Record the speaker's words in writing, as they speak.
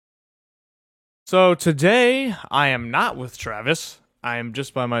So today I am not with Travis. I am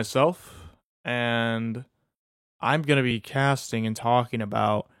just by myself, and I'm going to be casting and talking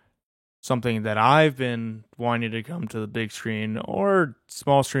about something that I've been wanting to come to the big screen or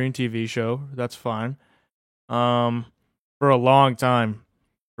small screen TV show. That's fine. Um, for a long time,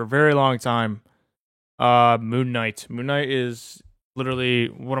 for a very long time. Moon Knight. Moon Knight is literally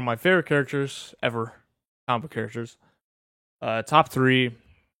one of my favorite characters ever. Comic book characters. Top three.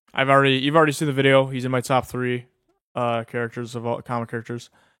 You've already seen the video. He's in my top three characters of all comic characters.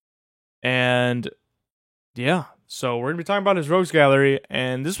 And yeah, so we're gonna be talking about his rogues gallery,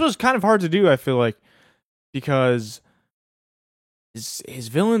 and this was kind of hard to do, I feel like, because his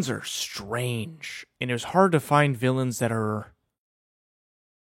villains are strange. And it was hard to find villains that are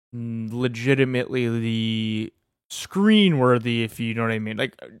legitimately the screen worthy, if you know what I mean.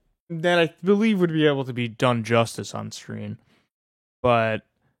 Like that I believe would be able to be done justice on screen. But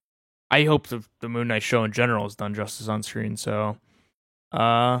I hope the Moon Knight show in general is done justice on screen. So,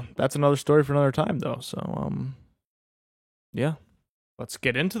 that's another story for another time, though. So, yeah, let's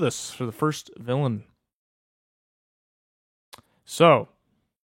get into this for the first villain. So,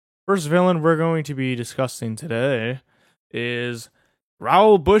 first villain we're going to be discussing today is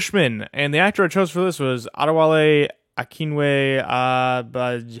Raoul Bushman, and the actor I chose for this was Adewale Akinwe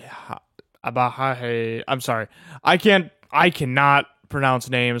Abahahe. I'm sorry, I cannot pronounce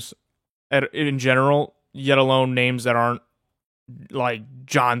names in general, yet alone names that aren't like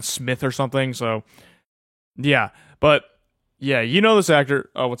John Smith or something. So yeah, but yeah, you know this actor.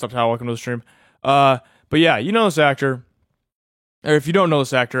 Oh, what's up, Tal? Welcome to the stream. But yeah, you know this actor, or if you don't know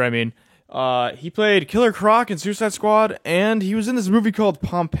this actor, I mean, he played Killer Croc in Suicide Squad, and he was in this movie called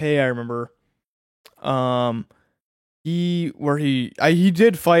Pompeii. I remember. He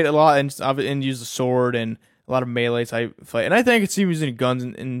did fight a lot and use the sword and a lot of melee type fight, and I think I could see him using guns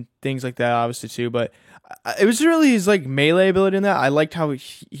and things like that, obviously too. But it was really his like melee ability in that. I liked how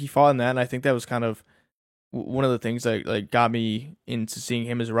he fought in that, and I think that was kind of one of the things that like got me into seeing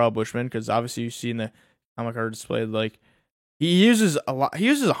him as Raoul Bushman, because obviously you see in the comic art display like he uses a lot. He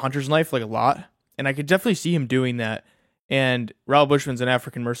uses a hunter's knife like a lot, and I could definitely see him doing that. And Raoul Bushman's an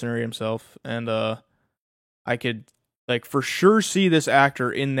African mercenary himself, and I could like for sure see this actor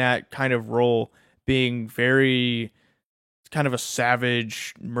in that kind of role being very kind of a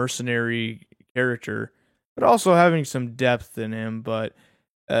savage mercenary character, but also having some depth in him. But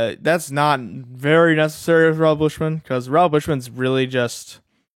that's not very necessary with Raoul Bushman, because Raoul Bushman's really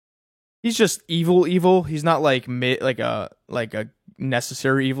he's just evil. He's not like like a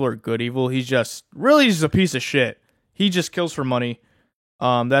necessary evil or good evil. He's just really just a piece of shit. He just kills for money.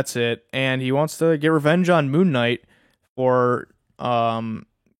 That's it. And he wants to get revenge on Moon Knight for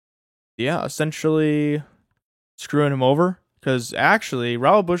essentially screwing him over. Because actually,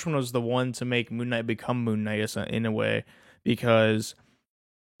 Raoul Bushman was the one to make Moon Knight become Moon Knight in a way, because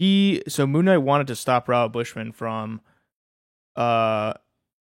Moon Knight wanted to stop Raoul Bushman from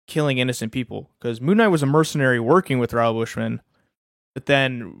killing innocent people, because Moon Knight was a mercenary working with Raoul Bushman, but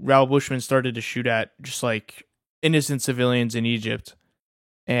then Raoul Bushman started to shoot at just like innocent civilians in Egypt,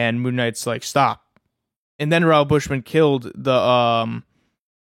 and Moon Knight's like, stop. And then Raoul Bushman killed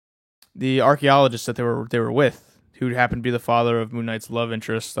the archaeologist that they were with, who happened to be the father of Moon Knight's love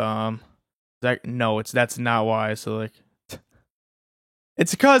interest. That's not why. So like,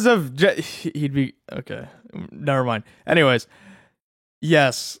 it's because of he'd be okay. Never mind. Anyways,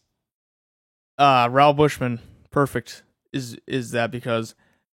 yes, Raoul Bushman, perfect is that, because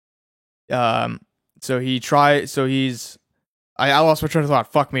I lost my train of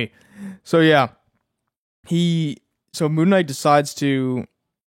thought. Fuck me. So yeah, Moon Knight decides to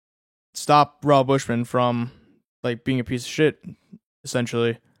stop Raoul Bushman from like being a piece of shit,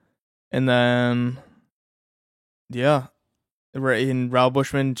 essentially, and then yeah, and Raoul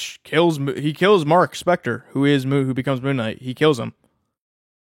Bushman kills Mark Spector, who becomes Moon Knight. He kills him.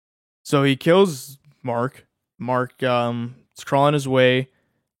 So he kills Mark. Mark is crawling his way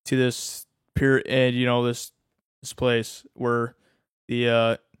to this pyramid, this place where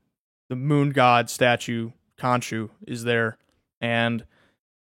the moon god statue Khonshu is there, and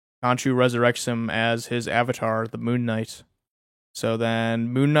Khonshu resurrects him as his avatar, the Moon Knight. So then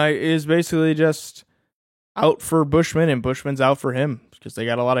Moon Knight is basically just out for Bushman, and Bushman's out for him, because they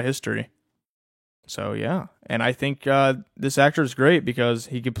got a lot of history. So yeah, and I think this actor is great because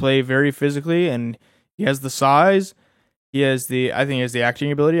he could play very physically, and he has the size. I think he has the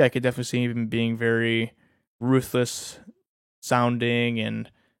acting ability. I could definitely see him being very ruthless sounding and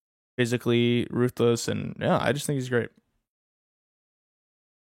physically ruthless, and yeah, I just think he's great.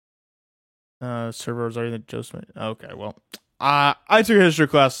 Servers are the adjustment. Okay, well, I took a history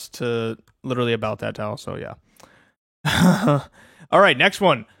class to literally about that towel. So yeah. All right, next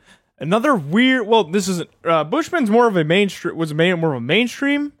one. Another weird. Well, this isn't. Bushman's more of a mainstream. More of a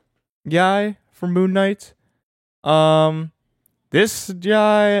mainstream guy for Moon Knight. This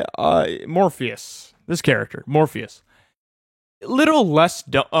guy, Morpheus. This character, Morpheus. A little less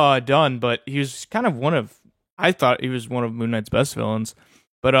done, but he was kind of one of. I thought he was one of Moon Knight's best villains.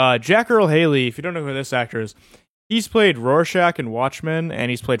 But Jack Earl Haley, if you don't know who this actor is, he's played Rorschach in Watchmen, and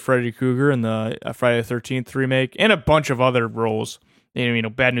he's played Freddy Krueger in the Friday the 13th remake, and a bunch of other roles. And, you know,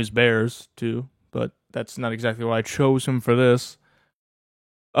 Bad News Bears, too. But that's not exactly why I chose him for this.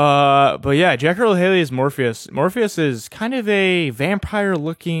 But yeah, Jack Earl Haley is Morpheus. Morpheus is kind of a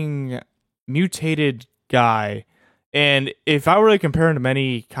vampire-looking, mutated guy. And if I were to compare him to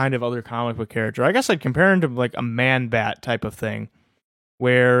any kind of other comic book character, I guess I'd compare him to like a Man-Bat type of thing,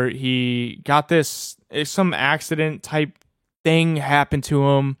 where he got some accident type thing happened to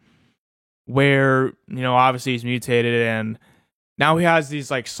him, where, you know, obviously he's mutated, and now he has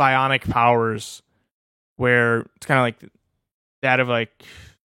these like psionic powers, where it's kind of like that of like,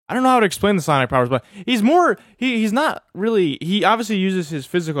 I don't know how to explain the psionic powers, but he's not really, he obviously uses his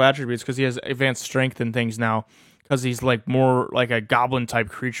physical attributes because he has advanced strength and things now, because he's like more like a goblin type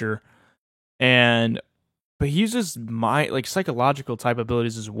creature, but he uses psychological type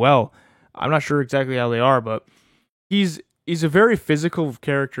abilities as well. I'm not sure exactly how they are, but he's a very physical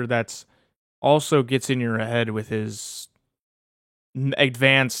character that's also gets in your head with his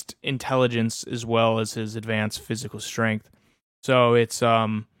advanced intelligence as well as his advanced physical strength. So it's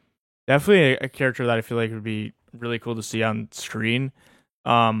definitely a character that I feel like would be really cool to see on screen.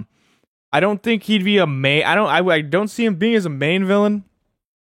 I don't think he'd be a main. I don't see him being as a main villain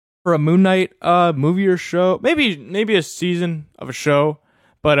for a Moon Knight movie or show. Maybe a season of a show.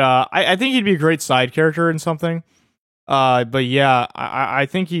 But I think he'd be a great side character in something. But yeah, I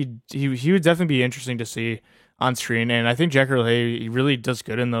think he would definitely be interesting to see on screen. And I think Jack Earl Haley, he really does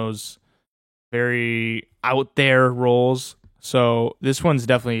good in those very out there roles. So this one's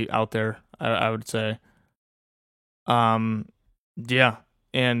definitely out there, I would say. Yeah.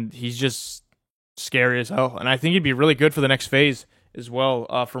 And he's just scary as hell. And I think he'd be really good for the next phase as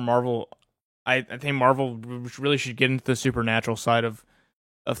well, for Marvel. I think Marvel really should get into the supernatural side of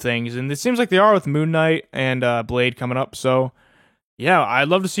things. And it seems like they are with Moon Knight and Blade coming up. So, yeah, I'd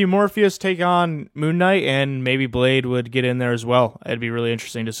love to see Morpheus take on Moon Knight, and maybe Blade would get in there as well. It'd be really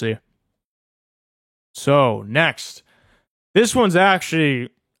interesting to see. So, next. This one's actually,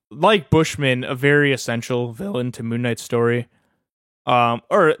 like Bushman, a very essential villain to Moon Knight's story.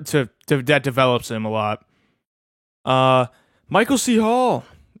 Or that develops him a lot. Michael C. Hall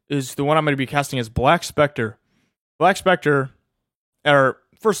is the one I'm going to be casting as Black Spectre. Black Spectre, or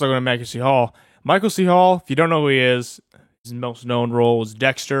first I'm going to Michael C. Hall. Michael C. Hall, if you don't know who he is, his most known role was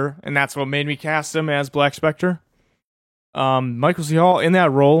Dexter, and that's what made me cast him as Black Spectre. Michael C. Hall, in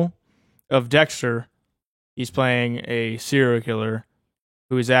that role of Dexter, he's playing a serial killer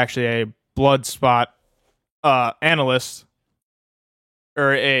who is actually a blood spot analyst,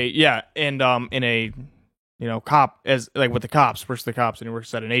 or in a, you know, cop, as like with the cops, works with the cops, and he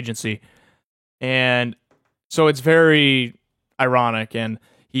works at an agency, and so it's very ironic, and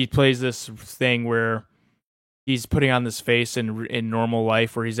he plays this thing where he's putting on this face in normal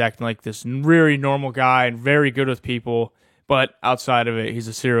life, where he's acting like this very normal guy and very good with people, but outside of it, he's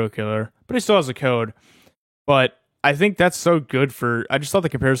a serial killer, but he still has a code. But I think that's so good I just thought the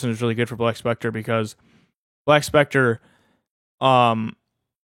comparison was really good for Black Spectre, because Black Spectre,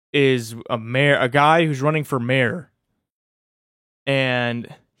 is a guy who's running for mayor, and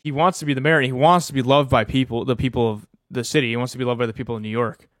he wants to be the mayor, and he wants to be loved by the people of the city. He wants to be loved by the people of New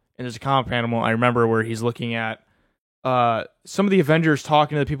York. And there's a comic panel I remember where he's looking at some of the Avengers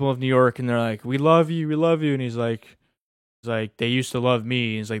talking to the people of New York, and they're like, "We love you, we love you," and he's like, "They used to love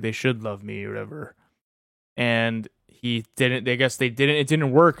me." He's like, "They should love me," or whatever. And he didn't. I guess they didn't. It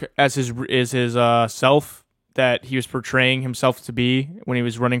didn't work as his self that he was portraying himself to be when he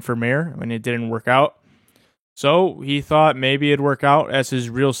was running for mayor, when it didn't work out. So he thought maybe it'd work out as his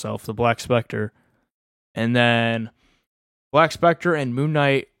real self, the Black Spectre. And then Black Spectre and Moon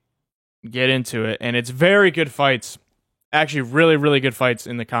Knight get into it, and it's very good fights. Actually, really, really good fights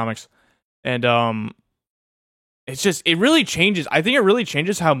in the comics. And it really changes. I think it really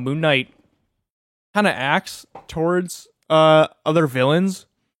changes how Moon Knight kind of acts towards other villains.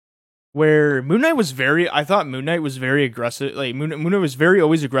 Where I thought Moon Knight was very aggressive. Like Moon Knight was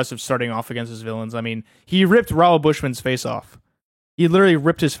always aggressive starting off against his villains. I mean, he ripped Raoul Bushman's face off. He literally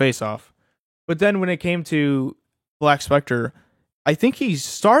ripped his face off. But then when it came to Black Spectre, I think he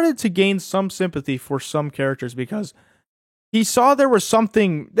started to gain some sympathy for some characters, because he saw there's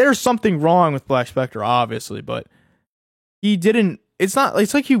something wrong with Black Spectre, obviously, but he didn't. It's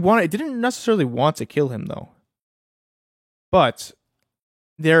like it didn't necessarily want to kill him though. But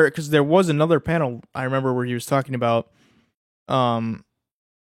because there was another panel I remember where he was talking about, Black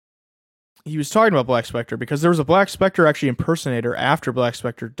Spectre, because there was a Black Spectre actually impersonator after Black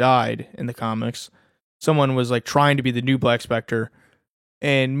Spectre died in the comics. Someone was like trying to be the new Black Spectre,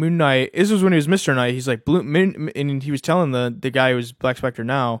 and Moon Knight. This was when he was Mr. Knight. He's like and he was telling the guy who was Black Spectre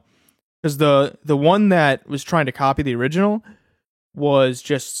now, because the one that was trying to copy the original was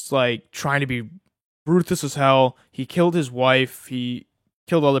just like trying to be ruthless as hell. He killed his wife. He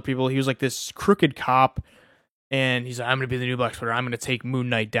killed other people. He was like this crooked cop, and he's like, I'm gonna be the new Black Spectre. I'm gonna take Moon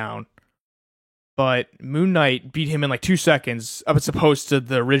Knight down. But Moon Knight beat him in like 2 seconds, as opposed to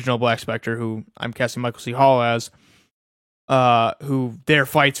the original Black Spectre, who I'm casting Michael C. Hall as, who their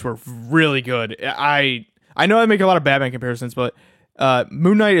fights were really good. I know I make a lot of Batman comparisons, but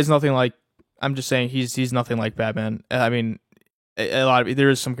Moon Knight is nothing like. I'm just saying he's nothing like Batman. I mean, there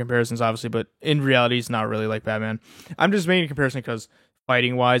is some comparisons obviously, but in reality, he's not really like Batman. I'm just making a comparison because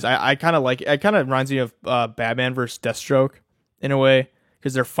fighting wise, I kind of like it. Kind of reminds me of Batman versus Deathstroke in a way,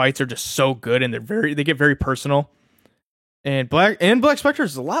 because their fights are just so good and they get very personal. And Black Spectre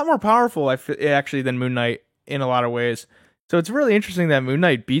is a lot more powerful actually than Moon Knight in a lot of ways. So it's really interesting that Moon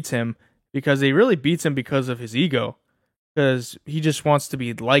Knight beats him, because he really beats him because of his ego, because he just wants to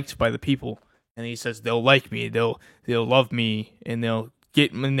be liked by the people, and he says they'll like me, they'll love me, and they'll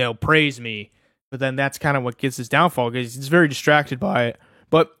praise me. But then that's kind of what gets his downfall, because he's very distracted by it.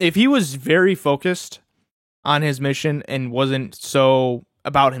 But if he was very focused on his mission and wasn't so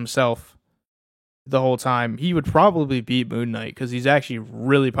about himself the whole time, he would probably beat Moon Knight, because he's actually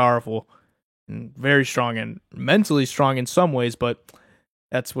really powerful and very strong and mentally strong in some ways, but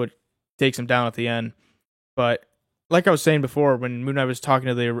that's what takes him down at the end. But like I was saying before, when Moon Knight was talking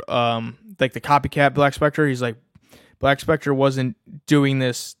to the the copycat Black Spectre, he's like, Black Spectre wasn't doing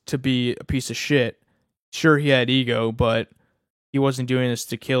this to be a piece of shit. Sure, he had ego, but he wasn't doing this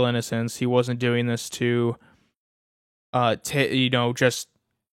to kill innocents. He wasn't doing this to just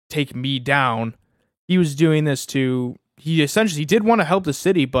take me down. He was doing this he did want to help the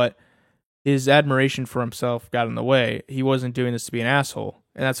city, but his admiration for himself got in the way. He wasn't doing this to be an asshole.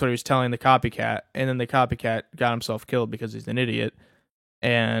 And that's what he was telling the copycat. And then the copycat got himself killed because he's an idiot.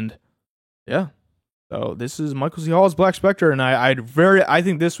 And yeah. So this is Michael C. Hall's Black Spectre, and I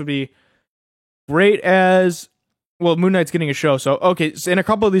think this would be great as well. Moon Knight's getting a show. So okay, and a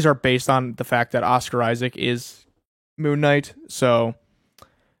couple of these are based on the fact that Oscar Isaac is Moon Knight. So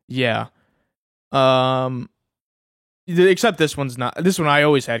yeah. Except this one's not. This one I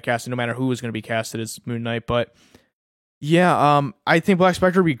always had casted, no matter who was going to be casted as Moon Knight. But yeah, I think Black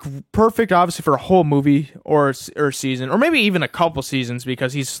Spectre would be perfect, obviously, for a whole movie or season, or maybe even a couple seasons,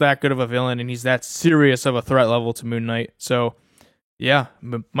 because he's that good of a villain and he's that serious of a threat level to Moon Knight. So yeah,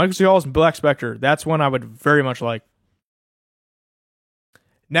 Michael C. Hall's Black Spectre. That's one I would very much like.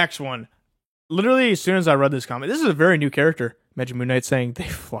 Next one. Literally, as soon as I read this comic, this is a very new character. Imagine Moon Knight saying they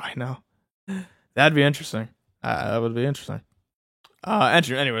fly now. That'd be interesting. That would be interesting.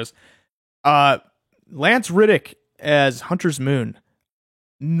 Anyways, Lance Reddick as Hunter's Moon.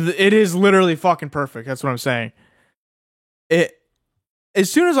 It is literally fucking perfect. That's what I'm saying.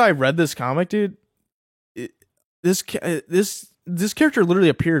 As soon as I read this comic, dude, this character literally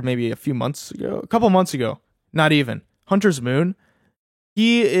appeared maybe a couple months ago. Not even. Hunter's Moon.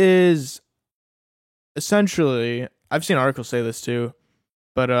 He is essentially, I've seen articles say this too,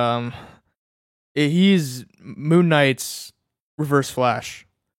 but he's Moon Knight's Reverse Flash.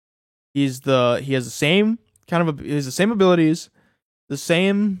 He has the same abilities, the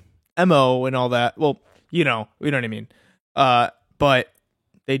same MO and all that. Well, we know what I mean. But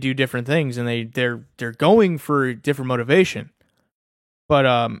they do different things, and they're going for different motivation.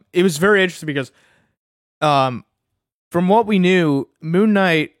 But it was very interesting because from what we knew, Moon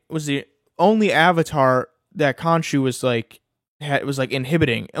Knight was the only avatar that Khonshu was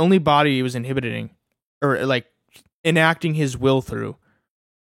inhibiting. Only body he was inhibiting, or like enacting his will through.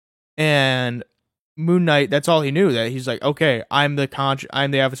 And Moon Knight, that's all he knew. That he's like, okay, I'm the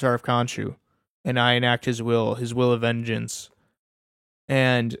avatar of Khonshu, and I enact his will of vengeance.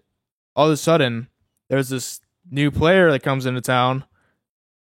 And all of a sudden, there's this new player that comes into town,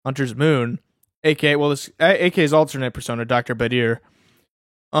 Hunter's Moon, AK's alternate persona, Dr. Badir.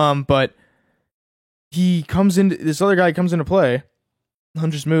 But this other guy comes into play,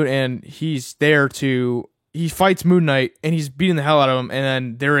 Hunter's Moon, and he fights Moon Knight, and he's beating the hell out of him, and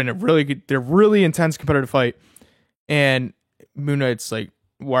then they're in a really intense competitive fight, and Moon Knight's like,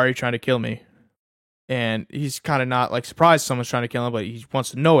 why are you trying to kill me? and he's kind of not like surprised someone's trying to kill him, but he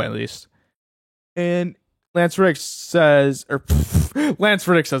wants to know at least. And Lance Reddick says,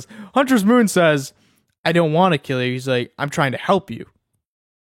 Hunter's Moon says, I don't want to kill you. He's like, I'm trying to help you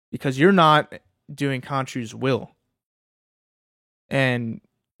because you're not doing Khonshu's will. And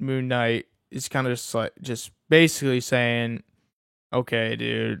Moon Knight is kind of just basically saying, okay,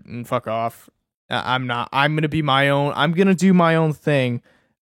 dude, fuck off. I'm going to be my own. I'm going to do my own thing.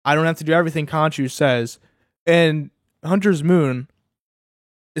 I don't have to do everything Khonshu says. And Hunter's Moon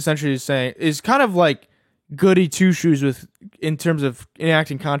essentially is kind of like goody two shoes in terms of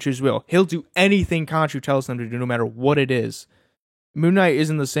enacting Khonshu's will. He'll do anything Khonshu tells him to do, no matter what it is. Moon Knight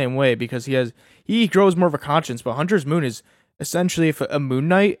isn't the same way because he grows more of a conscience, but Hunter's Moon is essentially a Moon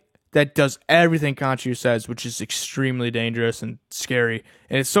Knight that does everything Khonshu says, which is extremely dangerous and scary.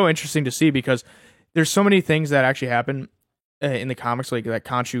 And it's so interesting to see because there's so many things that actually happen in the comics, like that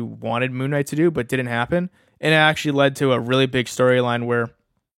Khonshu wanted Moon Knight to do, but didn't happen. And it actually led to a really big storyline where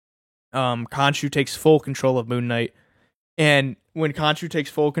Khonshu takes full control of Moon Knight. And when Khonshu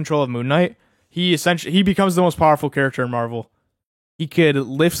takes full control of Moon Knight, he becomes the most powerful character in Marvel. He could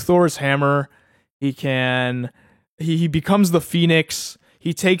lift Thor's hammer. He becomes the Phoenix.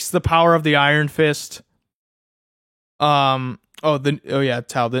 He takes the power of the Iron Fist. Tal. The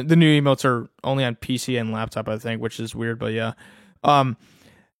new emotes are only on PC and laptop, I think, which is weird, but yeah.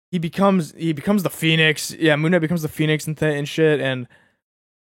 He becomes the Phoenix. Yeah, Moon Knight becomes the Phoenix and shit, and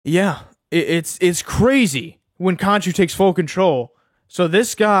yeah, it's crazy when Khonshu takes full control. So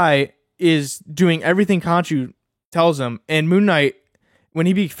this guy is doing everything Khonshu tells him, and Moon Knight, when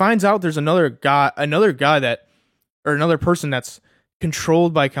he finds out there's another person that's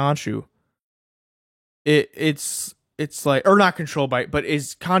controlled by Khonshu, it's like, or not controlled by, but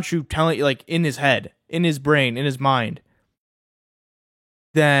is Khonshu telling, like, in his head, in his brain, in his mind,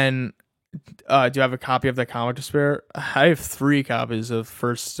 then do you have a copy of that comic to spare? I have 3 copies of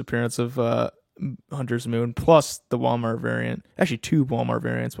first appearance of Hunter's Moon, plus the Walmart variant. Actually, 2 Walmart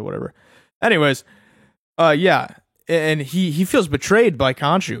variants, but whatever. Anyways, yeah, and he feels betrayed by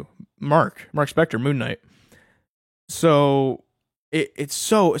Khonshu, Mark Spector, Moon Knight. So it's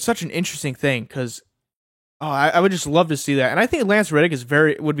such an interesting thing because I would just love to see that, and I think Lance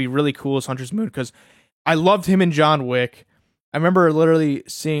Reddick would be really cool as Hunter's Moon because I loved him in John Wick. I remember literally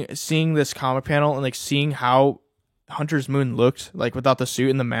seeing this comic panel and like seeing how Hunter's Moon looked like without the suit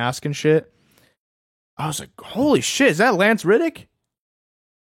and the mask and shit. I was like, holy shit, is that Lance Reddick?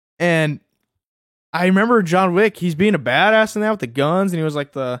 And I remember John Wick, he's being a badass in that with the guns, and he was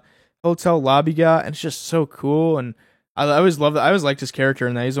like the hotel lobby guy, and it's just so cool. And I always loved that. I always liked his character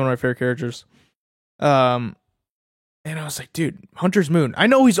in that. He's one of my favorite characters. And I was like, dude, Hunter's Moon. I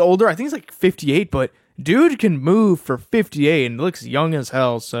know he's older. I think he's like 58, but dude can move for 58 and looks young as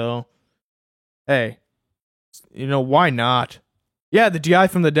hell. So, hey, why not? Yeah, the GI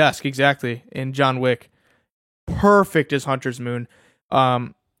from the desk, exactly, in John Wick. Perfect as Hunter's Moon.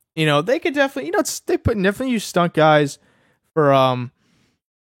 They could definitely, definitely use stunt guys for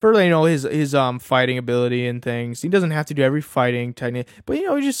his fighting ability and things. He doesn't have to do every fighting technique, but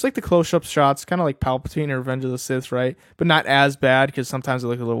just like the close-up shots, kind of like Palpatine or Revenge of the Sith, right? But not as bad because sometimes they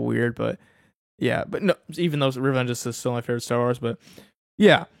look a little weird. But yeah, but no, even though Revenge of the Sith is still my favorite Star Wars, but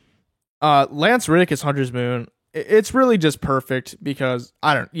yeah, Lance Reddick is Hunter's Moon. It's really just perfect because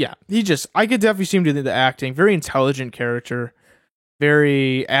I could definitely see him doing the acting. Very intelligent character,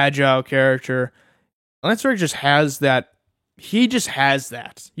 very agile character. Lance Reddick just has that. He just has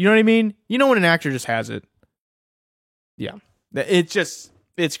that. You know what I mean? You know when an actor just has it. Yeah.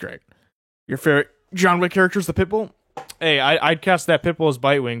 It's great. Your favorite John Wick character is the Pitbull? Hey, I'd cast that Pitbull as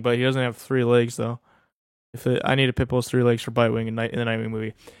Bitewing, but he doesn't have 3 legs, though. I need a Pitbull as 3 legs for Bitewing in the Nightwing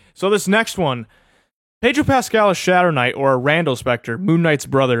movie. So this next one, Pedro Pascal is Shadow Knight, or Randall Spector, Moon Knight's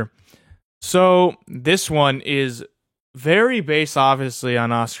brother. So this one is very based, obviously,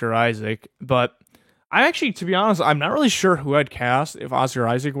 on Oscar Isaac, but I actually, to be honest, I'm not really sure who I'd cast if Oscar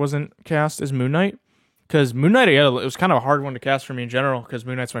Isaac wasn't cast as Moon Knight. Because Moon Knight, it was kind of a hard one to cast for me in general, because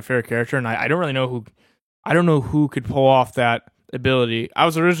Moon Knight's my favorite character, and I don't really know who could pull off that ability. I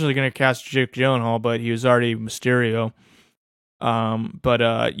was originally going to cast Jake Gyllenhaal, but he was already Mysterio.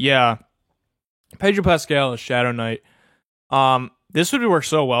 Yeah, Pedro Pascal is Shadow Knight. This would work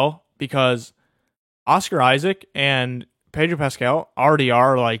so well because Oscar Isaac and Pedro Pascal already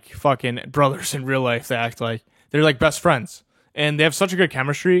are like fucking brothers in real life. They act like they're like best friends, and they have such a good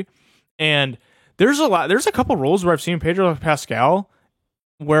chemistry. And there's a couple roles where I've seen Pedro Pascal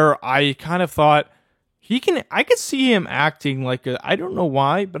where I kind of thought I could see him acting like I don't know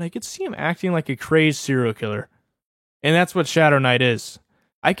why, but I could see him acting like a crazed serial killer. And that's what Shadow Knight is.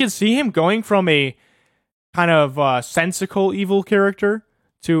 I could see him going from a kind of sensical evil character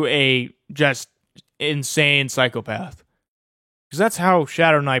to a just insane psychopath. Because that's how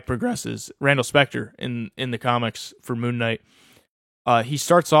Shadow Knight progresses. Randall Spector in the comics for Moon Knight. He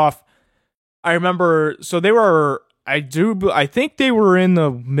starts off. I remember. So they were. I think they were in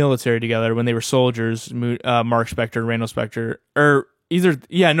the military together when they were soldiers. Mark Spector and Randall Spector, or either.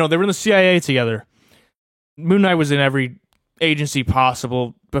 Yeah, no, they were in the CIA together. Moon Knight was in every agency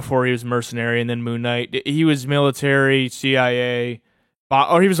possible before he was mercenary, and then Moon Knight. He was military, CIA,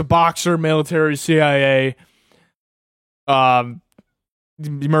 or he was a boxer, military, CIA.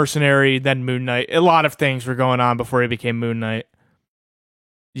 Mercenary, then Moon Knight. A lot of things were going on before he became Moon Knight.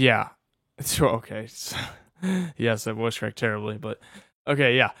 Yeah. So, okay. Yes, I voice cracked terribly, but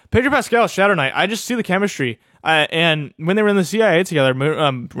okay, yeah. Pedro Pascal, Shadow Knight. I just see the chemistry. And when they were in the CIA together,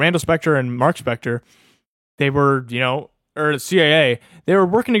 Randall Spector and Mark Spector, they were, or the CIA, they were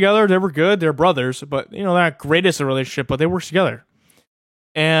working together. They were good. They're brothers, but, they're not greatest of a relationship, but they worked together.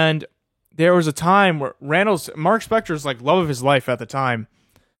 And there was a time where Mark Spector's like love of his life at the time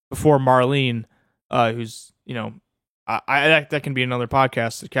before Marlene, who's, that can be another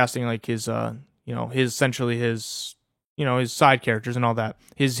podcast, casting like his, his essentially his, his side characters and all that,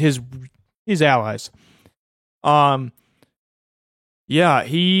 his allies. Yeah,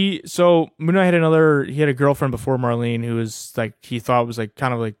 Moon Knight he had a girlfriend before Marlene who was like, he thought was like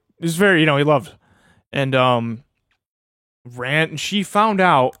kind of like, it was very, he loved. And, she found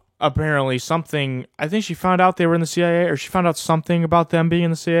out apparently something. I think she found out they were in the CIA, or she found out something about them being in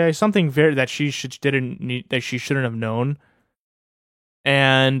the CIA, something very that she shouldn't have known.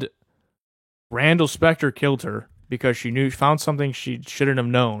 And Randall Spector killed her because she found something she shouldn't have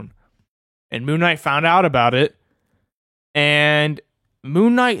known. And Moon Knight found out about it, and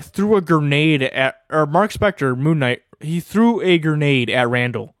Moon Knight threw a grenade Mark Spector, Moon Knight, he threw a grenade at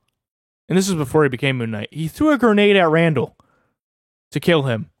Randall. And this is before he became Moon Knight. He threw a grenade at Randall to kill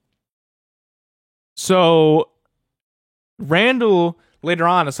him. So Randall later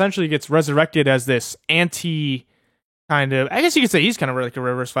on essentially gets resurrected as this anti kind of, I guess you could say he's kind of like a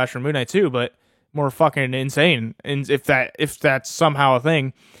reverse Flash from Moon Knight too, but more fucking insane, and if that's somehow a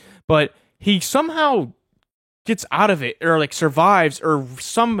thing. But he somehow gets out of it, or like survives, or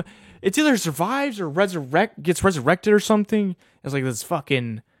it's either survives or gets resurrected or something. It's like this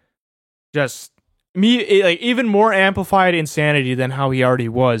fucking just like even more amplified insanity than how he already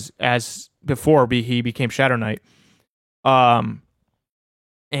was as before he became Shadow Knight. And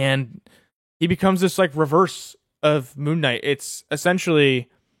he becomes this like reverse of Moon Knight. It's essentially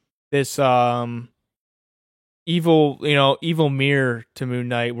this evil mirror to Moon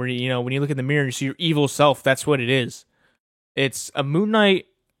Knight, where when you look in the mirror and you see your evil self, that's what it is. It's a Moon Knight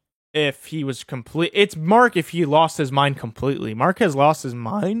if he was complete. It's Mark if he lost his mind completely. Mark has lost his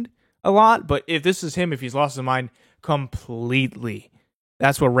mind a lot, but if this is him, if he's lost his mind completely,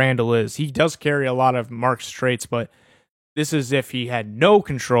 that's what Randall is. He does carry a lot of Mark's traits, but this is if he had no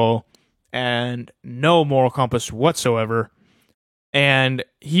control and no moral compass whatsoever, and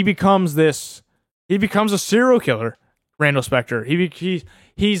he becomes a serial killer. Randall Spector.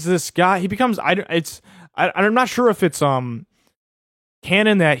 He's this guy. He becomes. I'm not sure if it's canon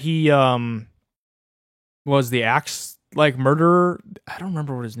that he was the axe like murderer. I don't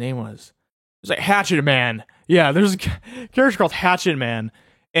remember what his name was. It was like Hatchet Man. Yeah, there's a character called Hatchet Man,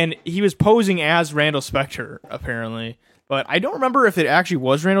 and he was posing as Randall Spector apparently, but I don't remember if it actually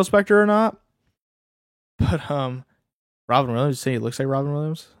was Randall Spector or not. But Robin Williams, say it looks like Robin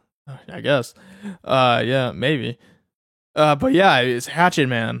Williams, I guess. Yeah, maybe. But yeah, it's Hatchet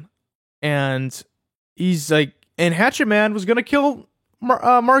Man, and he's like, and Hatchet Man was gonna kill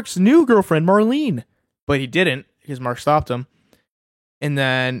Mark's new girlfriend Marlene, but he didn't because Mark stopped him. And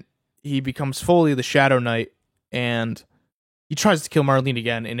then he becomes fully the Shadow Knight, and he tries to kill Marlene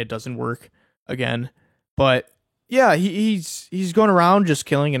again, and it doesn't work again. But yeah, he's going around just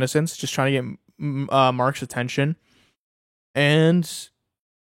killing innocents, just trying to get Mark's attention, and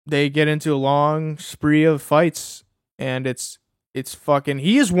they get into a long spree of fights, and it's fucking.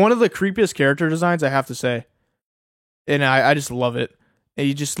 He is one of the creepiest character designs, I have to say, and I just love it. And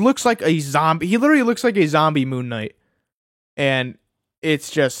he just looks like a zombie. He literally looks like a zombie Moon Knight, and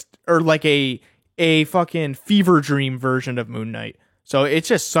it's just, or like a fucking fever dream version of Moon Knight. So it's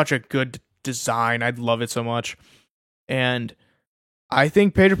just such a good design. I'd love it so much, and I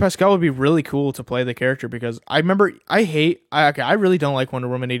think Pedro Pascal would be really cool to play the character, because I remember I really don't like Wonder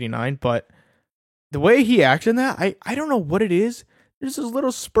Woman 89, but the way he acts in that, I don't know what it is. There's those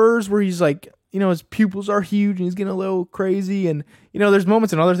little spurs where he's like, his pupils are huge and he's getting a little crazy, and there's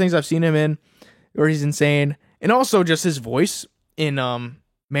moments and other things I've seen him in where he's insane, and also just his voice in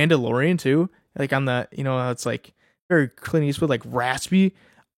Mandalorian too. like on the, how it's like very Clint Eastwood, like raspy.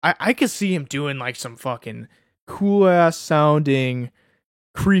 I could see him doing like some fucking cool ass sounding,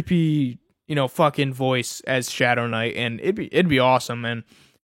 creepy, fucking voice as Shadow Knight, and it'd be awesome. And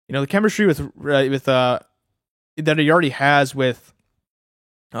the chemistry that he already has with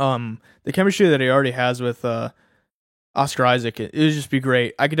the chemistry that he already has with Oscar Isaac, it would just be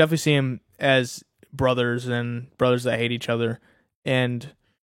great. I could definitely see him as brothers and brothers that hate each other, and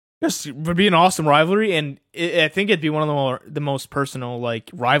just would be an awesome rivalry. And I think it'd be one of the most personal like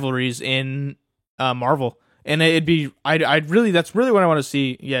rivalries in Marvel. And it'd be I'd really that's really what I want to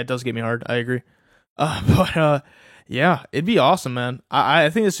see. Yeah, it does get me hard. I agree. But yeah, it'd be awesome, man. I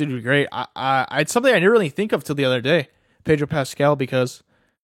think this would be great. It's something I didn't really think of till the other day, Pedro Pascal, because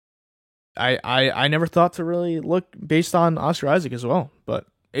I never thought to really look based on Oscar Isaac as well. But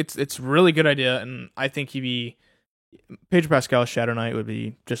it's a really good idea, and I think Pedro Pascal's Shadow Knight would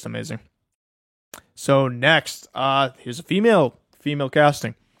be just amazing. So next, here's a female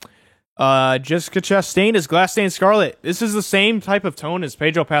casting. Jessica Chastain is Glass-Stained Scarlet. This is the same type of tone as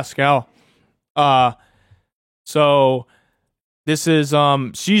Pedro Pascal. So this is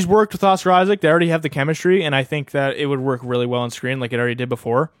she's worked with Oscar Isaac. They already have the chemistry, and I think that it would work really well on screen, like it already did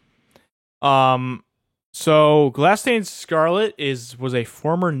before. So Glass-Stained Scarlet was a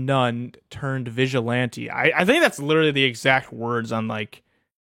former nun turned vigilante. I think that's literally the exact words on like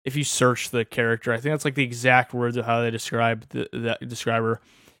if you search the character. I think that's like the exact words of how they describe describe her.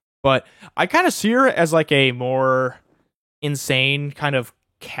 But I kind of see her as like a more insane kind of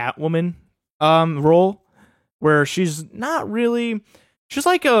Catwoman role, where she's not really, she's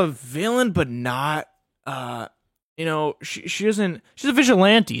like a villain, but not she isn't, she's a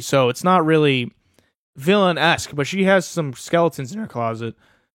vigilante, so it's not really villain-esque, but she has some skeletons in her closet.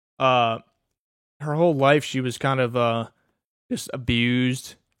 Her whole life she was kind of just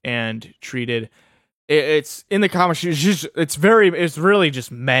abused and treated. It's in the comics. It's really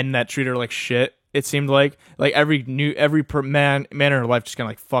just men that treat her like shit. It seemed like every man in her life just kind of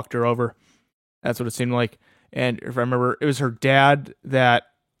like fucked her over. That's what it seemed like. And if I remember, it was her dad that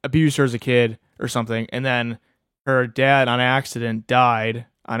abused her as a kid or something, and then her dad on accident died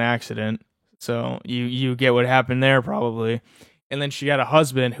on accident. So you get what happened there probably. And then she had a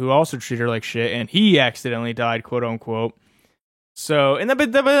husband who also treated her like shit, and he accidentally died, quote unquote. So and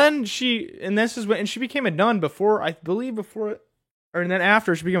then she became a nun and then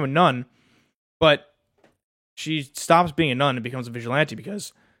after she became a nun, but she stops being a nun and becomes a vigilante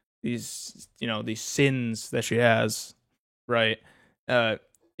because these sins that she has, right?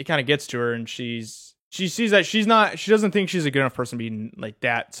 It kind of gets to her, and she sees that she doesn't think she's a good enough person to be in like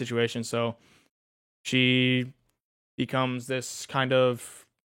that situation, so she becomes this kind of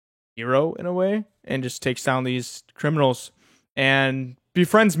hero in a way and just takes down these criminals and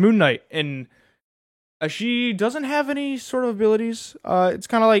befriends Moon Knight. And she doesn't have any sort of abilities. It's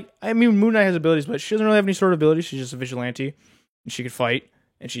kind of like, Moon Knight has abilities, but she doesn't really have any sort of abilities. She's just a vigilante, and she can fight,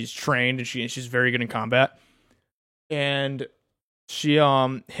 and she's trained, and she's very good in combat. And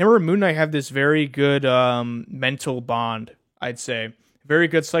him and Moon Knight have this very good mental bond, I'd say. Very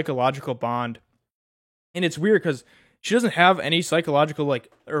good psychological bond. And it's weird because she doesn't have any psychological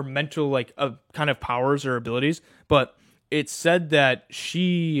or mental kind of powers or abilities, but it's said that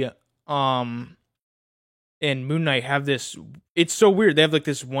she and Moon Knight have this. It's so weird. They have like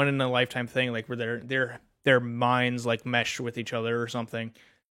this one in a lifetime thing, like where their minds like mesh with each other or something,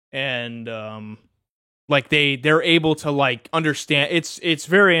 and they're able to like understand. It's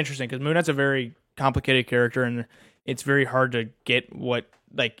very interesting because Moon Knight's a very complicated character, and it's very hard to get what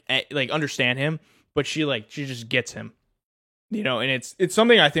understand him. But she just gets him, and it's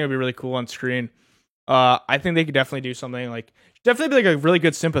something I think would be really cool on screen. I think they could definitely do something definitely be like a really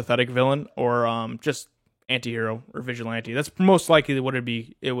good sympathetic villain or just anti-hero or vigilante. That's most likely what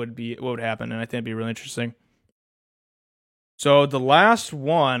would happen, and I think it'd be really interesting. So the last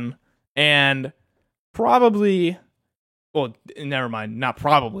one, and probably, well, never mind, not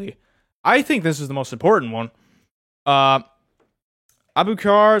probably. I think this is the most important one.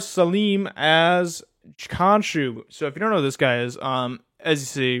 Abubakar Salim as Khonshu. So if you don't know who this guy is, as you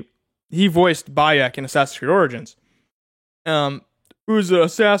see, he voiced Bayek in Assassin's Creed Origins. Who's an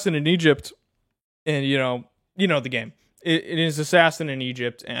assassin in Egypt, and you know the game. It is assassin in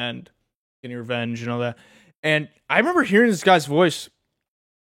Egypt and getting revenge and all that. And I remember hearing this guy's voice,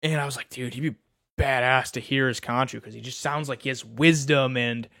 and I was like, dude, he'd be badass to hear as Khonshu because he just sounds like he has wisdom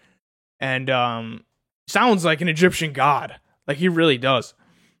and sounds like an Egyptian god. Like he really does.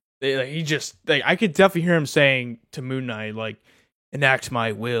 He just I could definitely hear him saying to Moon Knight enact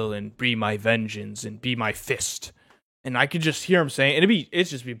my will and be my vengeance and be my fist. and I could just hear him saying it's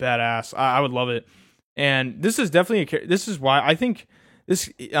just be badass. I would love it. And this is definitely this is why I think this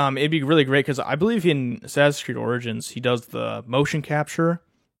it'd be really great because I believe in Assassin's Creed Origins he does the motion capture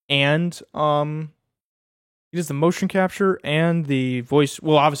and he does the motion capture and the voice.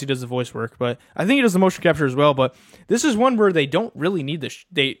 Well, obviously he does the voice work, but I think he does the motion capture as well. But this is one where they don't really need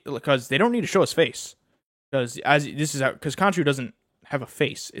because they don't need to show his face because because Khonshu doesn't have a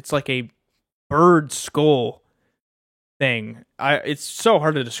face. It's like a bird skull thing. It's so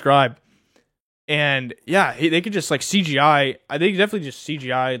hard to describe. And yeah, they could just like CGI. They could definitely just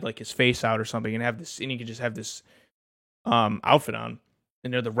CGI like his face out or something, and have this, and he could just have this outfit on,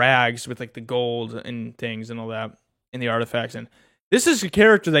 and they're the rags with like the gold and things and all that, and the artifacts. And this is a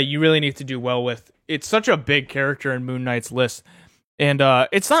character that you really need to do well with. It's such a big character in Moon Knight's list, and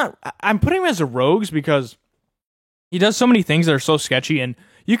it's not. I'm putting him as a rogues because he does so many things that are so sketchy, and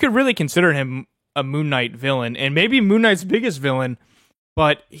you could really consider him a Moon Knight villain, and maybe Moon Knight's biggest villain.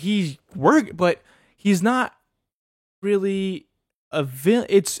 But he's not really a villain.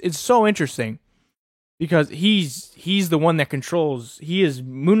 It's so interesting because he's the one that controls.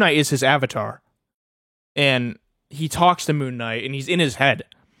 Moon Knight is his avatar, and he talks to Moon Knight, and he's in his head,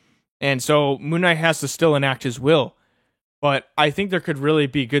 and so Moon Knight has to still enact his will. But I think there could really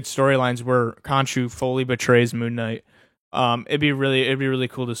be good storylines where Khonshu fully betrays Moon Knight. It'd be really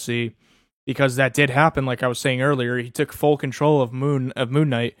cool to see. Because that did happen, like I was saying earlier. He took full control of Moon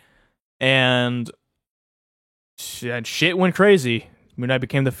Knight, and shit went crazy. Moon Knight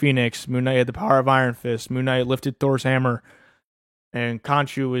became the Phoenix. Moon Knight had the power of Iron Fist. Moon Knight lifted Thor's hammer, and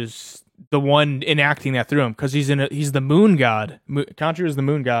Khonshu is the one enacting that through him because he's the Moon God. Khonshu is the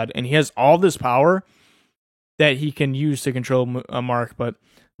Moon God, and he has all this power that he can use to control Mark. But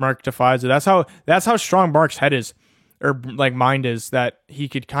Mark defies it. That's how strong Mark's head is. Or like mind is that he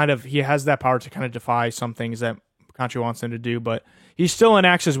has that power to kind of defy some things that Khonshu wants him to do, but he still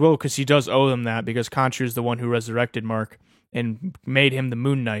enacts his will because he does owe them that because Khonshu is the one who resurrected Mark and made him the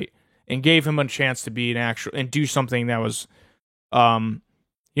Moon Knight and gave him a chance to be an actual and do something that was,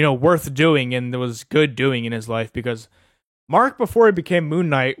 worth doing and that was good doing in his life because Mark before he became Moon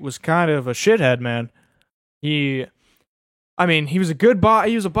Knight was kind of a shithead, man. He was he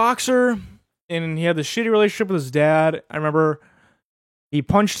was a boxer. And he had this shitty relationship with his dad. I remember he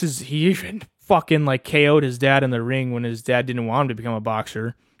even fucking like KO'd his dad in the ring when his dad didn't want him to become a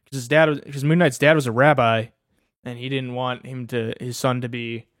boxer. Because Moon Knight's dad was a rabbi, and he didn't want his son to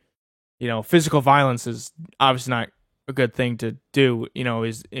be, physical violence is obviously not a good thing to do.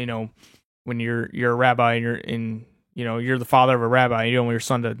 When you're a rabbi and you're the father of a rabbi, you don't want your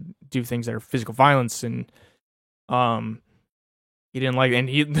son to do things that are physical violence and he didn't like it.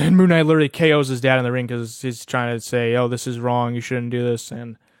 And then Moon Knight literally KOs his dad in the ring because he's trying to say, oh, this is wrong. You shouldn't do this.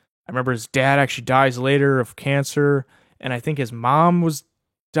 And I remember his dad actually dies later of cancer. And I think his mom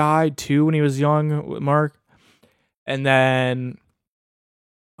died too when he was young with Mark. And then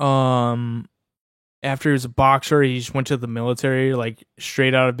after he was a boxer, he just went to the military, like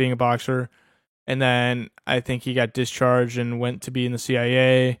straight out of being a boxer. And then I think he got discharged and went to be in the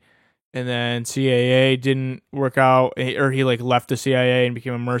CIA. And then CIA didn't work out, or he like left the CIA and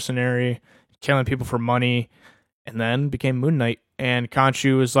became a mercenary, killing people for money, and then became Moon Knight. And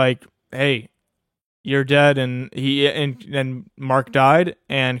Khonshu was like, "Hey, you're dead," and Mark died,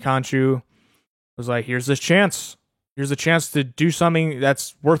 and Khonshu was like, "Here's this chance. Here's a chance to do something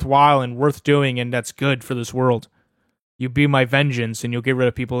that's worthwhile and worth doing, and that's good for this world. You be my vengeance, and you'll get rid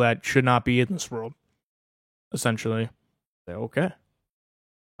of people that should not be in this world." Essentially, okay.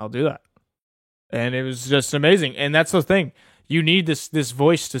 I'll do that. And it was just amazing. And that's the thing. You need this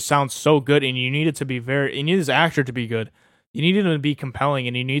voice to sound so good, and you need it to be you need this actor to be good. You need him to be compelling,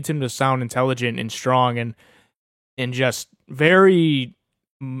 and you need him to sound intelligent and strong and just very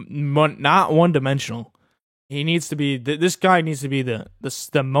not one-dimensional. He needs to be this guy needs to be the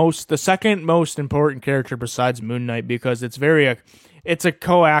second most important character besides Moon Knight because it's a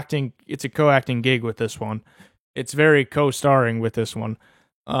co-acting gig with this one. It's very co-starring with this one.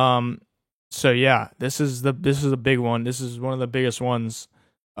 So yeah, this is a big one. This is one of the biggest ones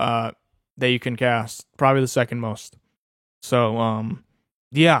that you can cast, probably the second most. So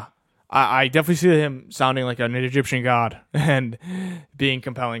yeah, I definitely see him sounding like an Egyptian god and being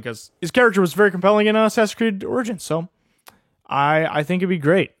compelling because his character was very compelling in Assassin's Creed Origins. So I think it'd be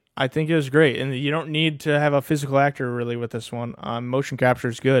great. I think it was great, and you don't need to have a physical actor really with this one. Motion capture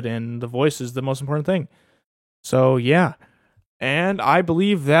is good, and the voice is the most important thing. So yeah. And I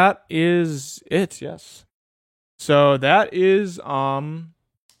believe that is it, yes. So that is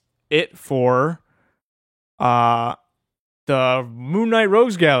it for the Moon Knight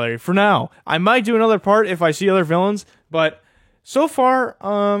Rogues Gallery for now. I might do another part if I see other villains, but so far,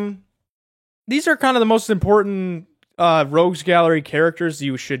 these are kind of the most important Rogues Gallery characters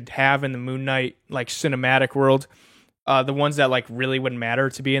you should have in the Moon Knight like cinematic world. The ones that like really wouldn't matter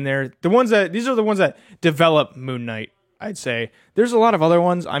to be in there. These are the ones that develop Moon Knight, I'd say. There's a lot of other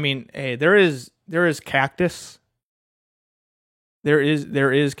ones. I mean, hey, there is Cactus. There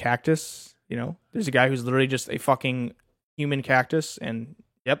is Cactus, you know. There's a guy who's literally just a fucking human cactus, and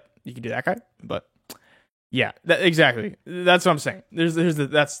yep, you can do that guy. But yeah, exactly. That's what I'm saying.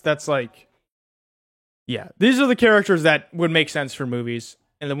 That's like, yeah. These are the characters that would make sense for movies,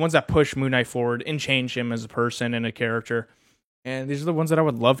 and the ones that push Moon Knight forward and change him as a person and a character. And these are the ones that I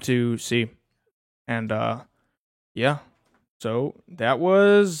would love to see. And yeah. So that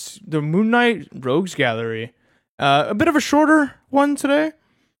was the Moon Knight Rogues Gallery. A bit of a shorter one today,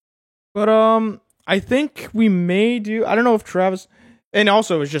 but I think we may do. I don't know if Travis, and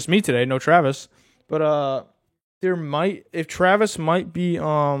also it's just me today, no Travis. But if Travis might be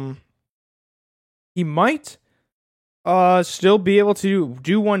he might still be able to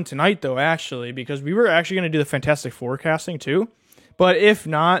do one tonight though, actually, because we were actually going to do the Fantastic Four casting too. But if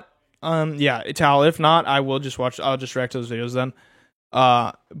not, yeah, Tal, if not, I'll just react to those videos then.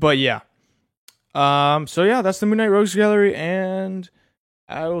 But yeah. So yeah, that's the Moon Knight Rogues Gallery, and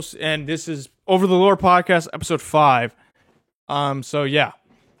this is Over the Lore Podcast, episode 5. So yeah,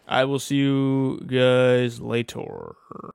 I will see you guys later.